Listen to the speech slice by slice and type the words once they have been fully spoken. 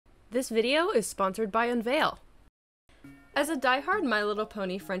This video is sponsored by Unveil. As a diehard My Little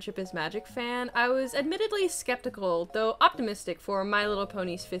Pony Friendship is Magic fan, I was admittedly skeptical, though optimistic, for My Little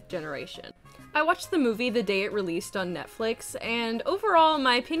Pony's 5th generation. I watched the movie the day it released on Netflix, and overall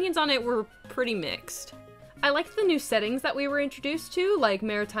my opinions on it were pretty mixed. I liked the new settings that we were introduced to, like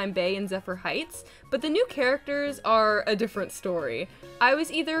Maritime Bay and Zephyr Heights, but the new characters are a different story. I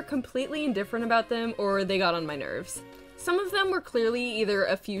was either completely indifferent about them or they got on my nerves. Some of them were clearly either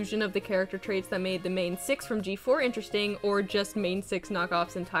a fusion of the character traits that made the main 6 from G4 interesting, or just main 6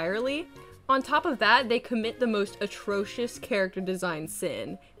 knockoffs entirely. On top of that, they commit the most atrocious character design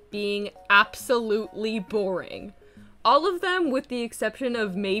sin, being absolutely boring. All of them, with the exception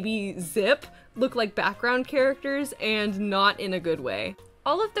of maybe Zip, look like background characters, and not in a good way.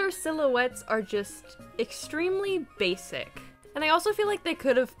 All of their silhouettes are just extremely basic. And I also feel like they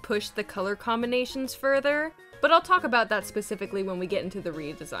could have pushed the color combinations further, but I'll talk about that specifically when we get into the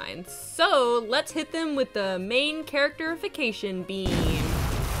redesigns. So let's hit them with the main characterification beam.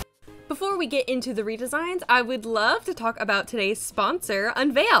 Before we get into the redesigns, I would love to talk about today's sponsor,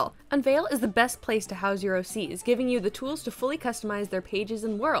 Unveil. Unveil is the best place to house your OCs, giving you the tools to fully customize their pages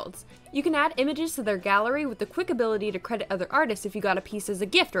and worlds. You can add images to their gallery with the quick ability to credit other artists if you got a piece as a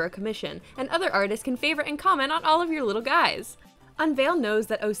gift or a commission, and other artists can favorite and comment on all of your little guys. Unveil knows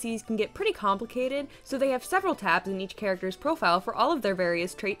that OCs can get pretty complicated, so they have several tabs in each character's profile for all of their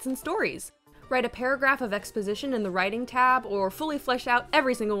various traits and stories. Write a paragraph of exposition in the writing tab, or fully flesh out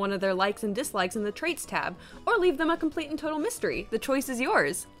every single one of their likes and dislikes in the traits tab, or leave them a complete and total mystery. The choice is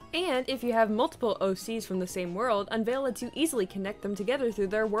yours. And if you have multiple OCs from the same world, Unveil lets you easily connect them together through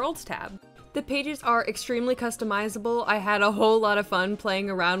their Worlds tab. The pages are extremely customizable. I had a whole lot of fun playing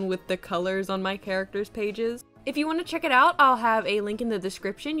around with the colors on my characters' pages. If you want to check it out, I'll have a link in the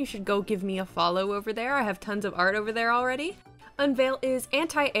description. You should go give me a follow over there. I have tons of art over there already. Unveil is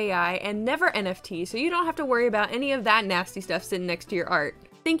anti-AI and never NFT, so you don't have to worry about any of that nasty stuff sitting next to your art.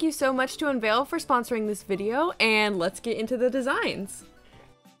 Thank you so much to Unveil for sponsoring this video, and let's get into the designs.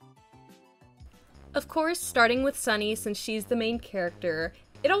 Of course, starting with Sunny, since she's the main character,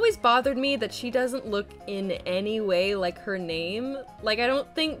 it always bothered me that she doesn't look in any way like her name. Like, I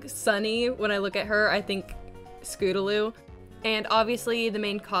don't think Sunny, when I look at her, I think Scootaloo. And obviously the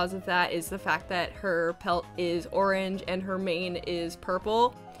main cause of that is the fact that her pelt is orange and her mane is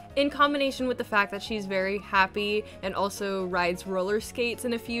purple, in combination with the fact that she's very happy and also rides roller skates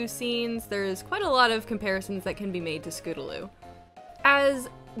in a few scenes. There's quite a lot of comparisons that can be made to Scootaloo. As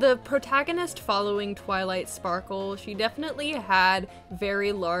the protagonist following Twilight Sparkle, she definitely had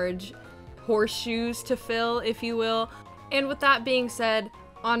very large horseshoes to fill, if you will. And with that being said,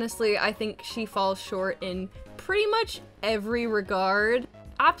 honestly, I think she falls short in pretty much every regard.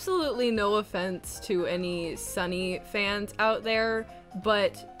 Absolutely no offense to any Sunny fans out there,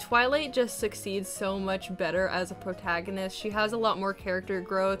 but Twilight just succeeds so much better as a protagonist. She has a lot more character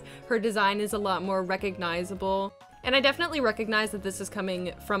growth, her design is a lot more recognizable, and I definitely recognize that this is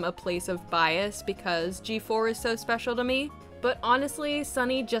coming from a place of bias because G4 is so special to me. But honestly,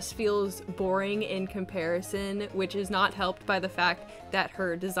 Sunny just feels boring in comparison, which is not helped by the fact that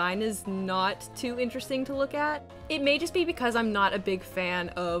her design is not too interesting to look at. It may just be because I'm not a big fan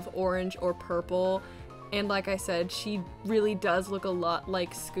of orange or purple, and like I said, she really does look a lot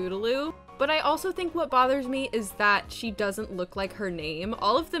like Scootaloo. But I also think what bothers me is that she doesn't look like her name.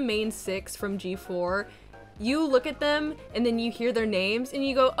 All of the main 6 from G4, you look at them and then you hear their names and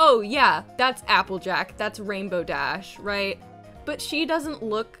you go, oh yeah, that's Applejack, that's Rainbow Dash, right? But she doesn't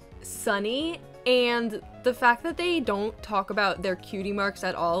look Sunny, and the fact that they don't talk about their cutie marks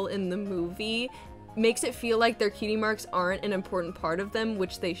at all in the movie makes it feel like their cutie marks aren't an important part of them,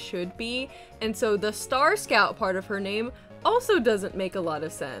 which they should be, and so the Star Scout part of her name also doesn't make a lot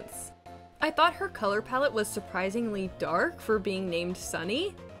of sense. I thought her color palette was surprisingly dark for being named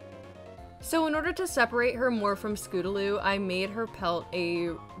Sunny. So in order to separate her more from Scootaloo, I made her pelt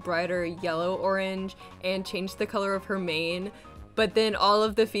a brighter yellow-orange and changed the color of her mane. But then all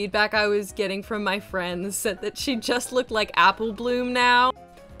of the feedback I was getting from my friends said that she just looked like Apple Bloom now.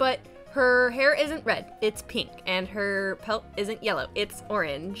 But her hair isn't red, it's pink, and her pelt isn't yellow, it's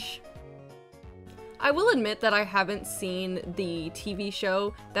orange. I will admit that I haven't seen the TV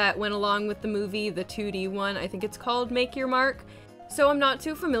show that went along with the movie, the 2D one. I think it's called Make Your Mark. So I'm not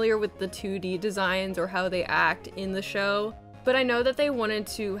too familiar with the 2D designs or how they act in the show, but I know that they wanted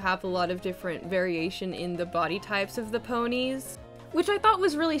to have a lot of different variation in the body types of the ponies, which I thought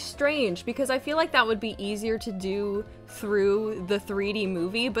was really strange because I feel like that would be easier to do through the 3D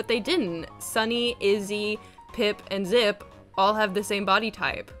movie, but they didn't. Sunny, Izzy, Pip, and Zip all have the same body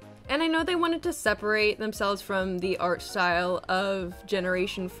type. And I know they wanted to separate themselves from the art style of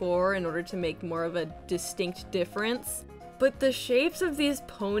Generation 4 in order to make more of a distinct difference. But the shapes of these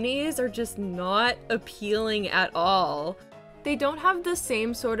ponies are just not appealing at all. They don't have the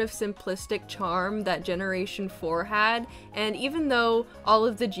same sort of simplistic charm that Generation 4 had, and even though all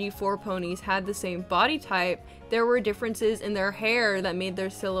of the G4 ponies had the same body type, there were differences in their hair that made their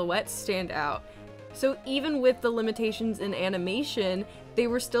silhouettes stand out. So even with the limitations in animation, they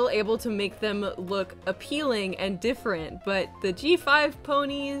were still able to make them look appealing and different, but the G5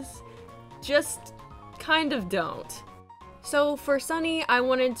 ponies just kind of don't. So for Sunny, I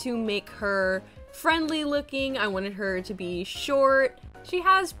wanted to make her friendly looking, I wanted her to be short. She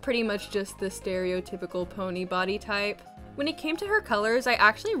has pretty much just the stereotypical pony body type. When it came to her colors, I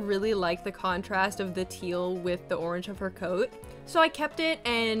actually really liked the contrast of the teal with the orange of her coat. So I kept it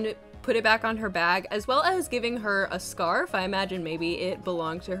and put it back on her bag, as well as giving her a scarf. I imagine maybe it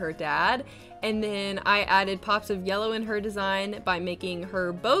belonged to her dad. And then I added pops of yellow in her design by making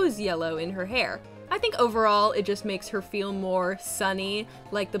her bows yellow in her hair. I think overall it just makes her feel more sunny,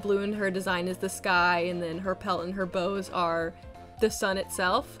 like the blue in her design is the sky and then her pelt and her bows are the sun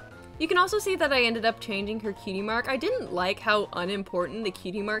itself. You can also see that I ended up changing her cutie mark. I didn't like how unimportant the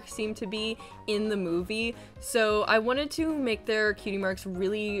cutie marks seemed to be in the movie, so I wanted to make their cutie marks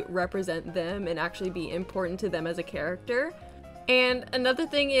really represent them and actually be important to them as a character. And another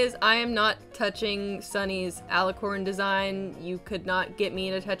thing is, I am not touching Sunny's alicorn design. You could not get me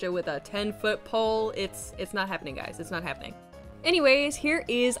to touch it with a 10-foot pole. It's not happening, guys. It's not happening. Anyways, here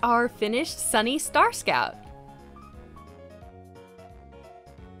is our finished Sunny Star Scout.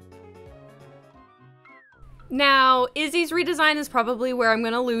 Now, Izzy's redesign is probably where I'm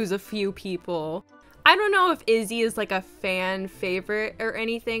gonna lose a few people. I don't know if Izzy is like a fan favorite or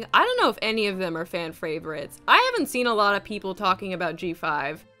anything. I don't know if any of them are fan favorites. I haven't seen a lot of people talking about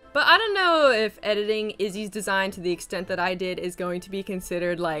G5. But I don't know if editing Izzy's design to the extent that I did is going to be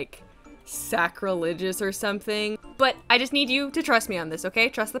considered like sacrilegious or something. But I just need you to trust me on this, okay?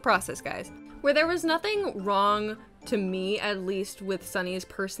 Trust the process, guys. Where there was nothing wrong, to me at least, with Sunny's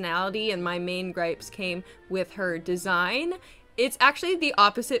personality and my main gripes came with her design, it's actually the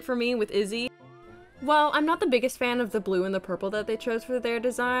opposite for me with Izzy. While I'm not the biggest fan of the blue and the purple that they chose for their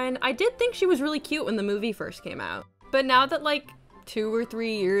design, I did think she was really cute when the movie first came out. But now that like 2 or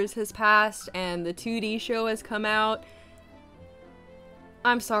 3 years has passed and the 2D show has come out,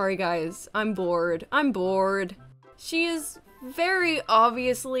 I'm sorry guys, I'm bored. I'm bored. She is very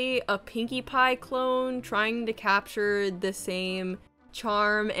obviously a Pinkie Pie clone trying to capture the same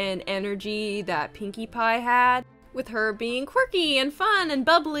charm and energy that Pinkie Pie had, with her being quirky and fun and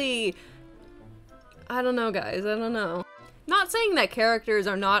bubbly. I don't know, guys, I don't know. Not saying that characters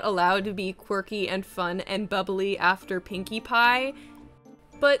are not allowed to be quirky and fun and bubbly after Pinkie Pie,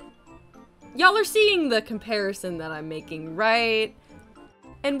 but y'all are seeing the comparison that I'm making, right?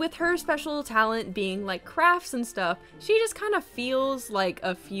 And with her special talent being like crafts and stuff, she just kind of feels like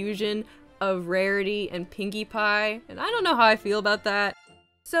a fusion of Rarity and Pinkie Pie, and I don't know how I feel about that.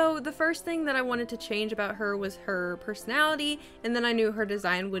 So the first thing that I wanted to change about her was her personality, and then I knew her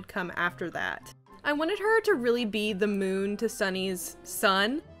design would come after that. I wanted her to really be the moon to Sunny's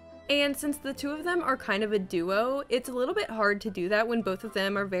sun, and since the two of them are kind of a duo, it's a little bit hard to do that when both of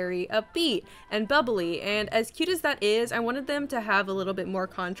them are very upbeat and bubbly, and as cute as that is, I wanted them to have a little bit more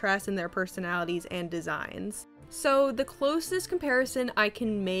contrast in their personalities and designs. So the closest comparison I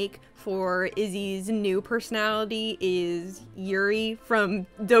can make for Izzy's new personality is Yuri from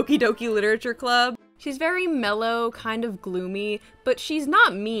Doki Doki Literature Club. She's very mellow, kind of gloomy, but she's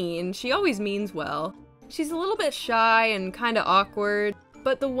not mean. She always means well. She's a little bit shy and kind of awkward,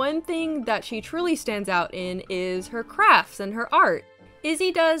 but the one thing that she truly stands out in is her crafts and her art.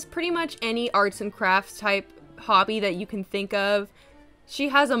 Izzy does pretty much any arts and crafts type hobby that you can think of. She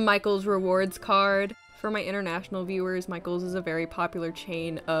has a Michael's Rewards card. For my international viewers, Michael's is a very popular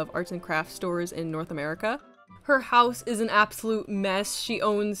chain of arts and crafts stores in North America. Her house is an absolute mess. She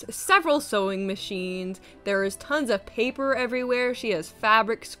owns several sewing machines. There is tons of paper everywhere. She has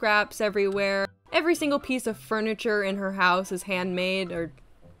fabric scraps everywhere. Every single piece of furniture in her house is handmade or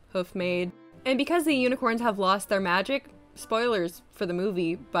hoof-made. And because the unicorns have lost their magic, spoilers for the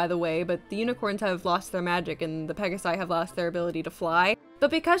movie, by the way, but the unicorns have lost their magic and the Pegasi have lost their ability to fly.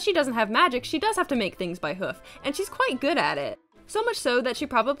 But because she doesn't have magic, she does have to make things by hoof, and she's quite good at it. So much so that she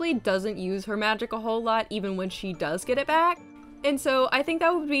probably doesn't use her magic a whole lot even when she does get it back. And so I think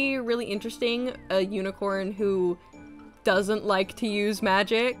that would be really interesting, a unicorn who doesn't like to use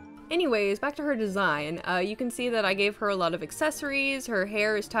magic. Anyways, back to her design. You can see that I gave her a lot of accessories, her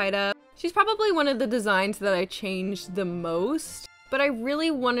hair is tied up. She's probably one of the designs that I changed the most. but I really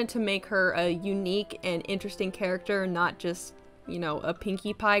wanted to make her a unique and interesting character, not just, you know, a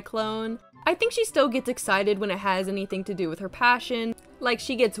Pinkie Pie clone. I think she still gets excited when it has anything to do with her passion. Like,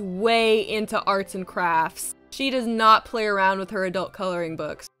 she gets way into arts and crafts. She does not play around with her adult coloring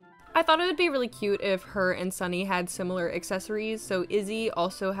books. I thought it would be really cute if her and Sunny had similar accessories. So Izzy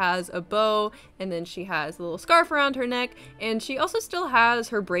also has a bow, and then she has a little scarf around her neck, and she also still has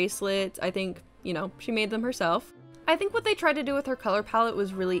her bracelets. I think, you know, she made them herself. I think what they tried to do with her color palette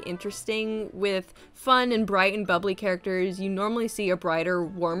was really interesting. With fun and bright and bubbly characters, you normally see a brighter,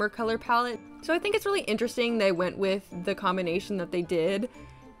 warmer color palette. So I think it's really interesting they went with the combination that they did.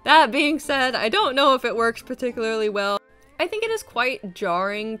 That being said, I don't know if it works particularly well. I think it is quite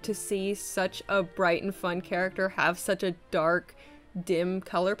jarring to see such a bright and fun character have such a dark, dim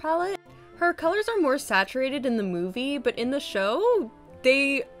color palette. Her colors are more saturated in the movie, but in the show,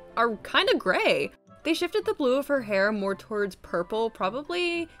 they are kind of gray. They shifted the blue of her hair more towards purple,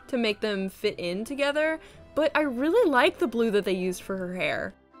 probably to make them fit in together, but I really like the blue that they used for her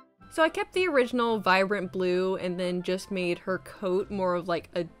hair. So I kept the original vibrant blue and then just made her coat more of like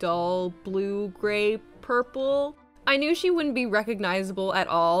a dull blue, gray, purple. I knew she wouldn't be recognizable at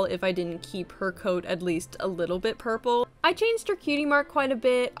all if I didn't keep her coat at least a little bit purple. I changed her cutie mark quite a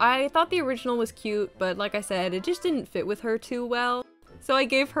bit. I thought the original was cute, but like I said, it just didn't fit with her too well. So I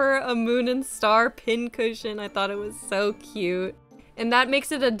gave her a moon and star pin cushion. I thought it was so cute. And that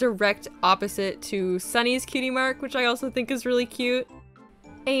makes it a direct opposite to Sunny's cutie mark, which I also think is really cute.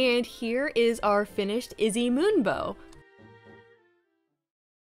 And here is our finished Izzy moonbow.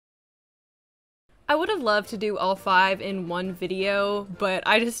 I would have loved to do all 5 in one video, but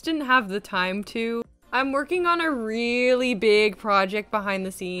I just didn't have the time to. I'm working on a really big project behind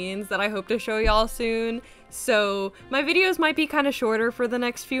the scenes that I hope to show y'all soon, so my videos might be kind of shorter for the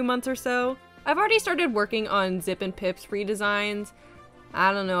next few months or so. I've already started working on Zip and Pip's redesigns.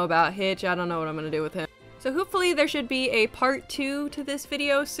 I don't know about Hitch, I don't know what I'm gonna do with him. So hopefully there should be a part 2 to this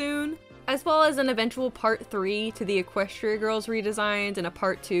video soon, as well as an eventual part 3 to the Equestria Girls redesigns and a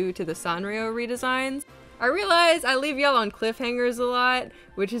part 2 to the Sanrio redesigns. I realize I leave y'all on cliffhangers a lot,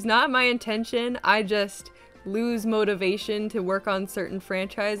 which is not my intention. I just lose motivation to work on certain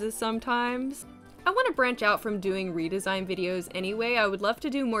franchises sometimes. I want to branch out from doing redesign videos anyway. I would love to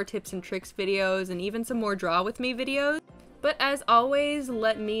do more tips and tricks videos and even some more draw with me videos. But as always,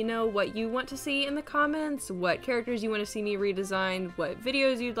 let me know what you want to see in the comments, what characters you want to see me redesign, what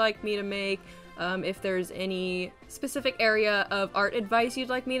videos you'd like me to make, if there's any specific area of art advice you'd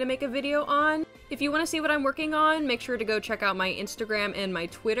like me to make a video on. If you want to see what I'm working on, make sure to go check out my Instagram and my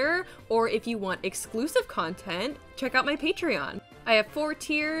Twitter, or if you want exclusive content, check out my Patreon. I have 4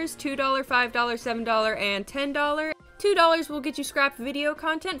 tiers, $2, $5, $7, and $10. $2 will get you scrap video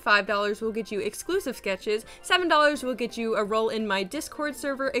content, $5 will get you exclusive sketches, $7 will get you a role in my Discord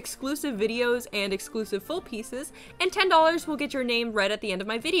server, exclusive videos, and exclusive full pieces, and $10 will get your name read at the end of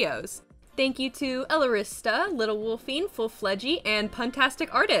my videos. Thank you to Ellarista, Little Wolfine, Full Fledgy, and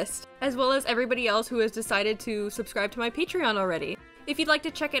Puntastic Artist, as well as everybody else who has decided to subscribe to my Patreon already. If you'd like to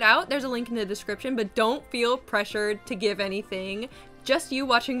check it out, there's a link in the description, but don't feel pressured to give anything. Just you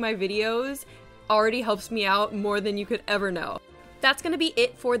watching my videos already helps me out more than you could ever know. That's gonna be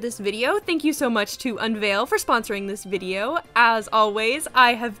it for this video. Thank you so much to Unveil for sponsoring this video. As always,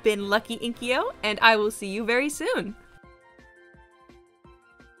 I have been Lucky Inkiio, and I will see you very soon.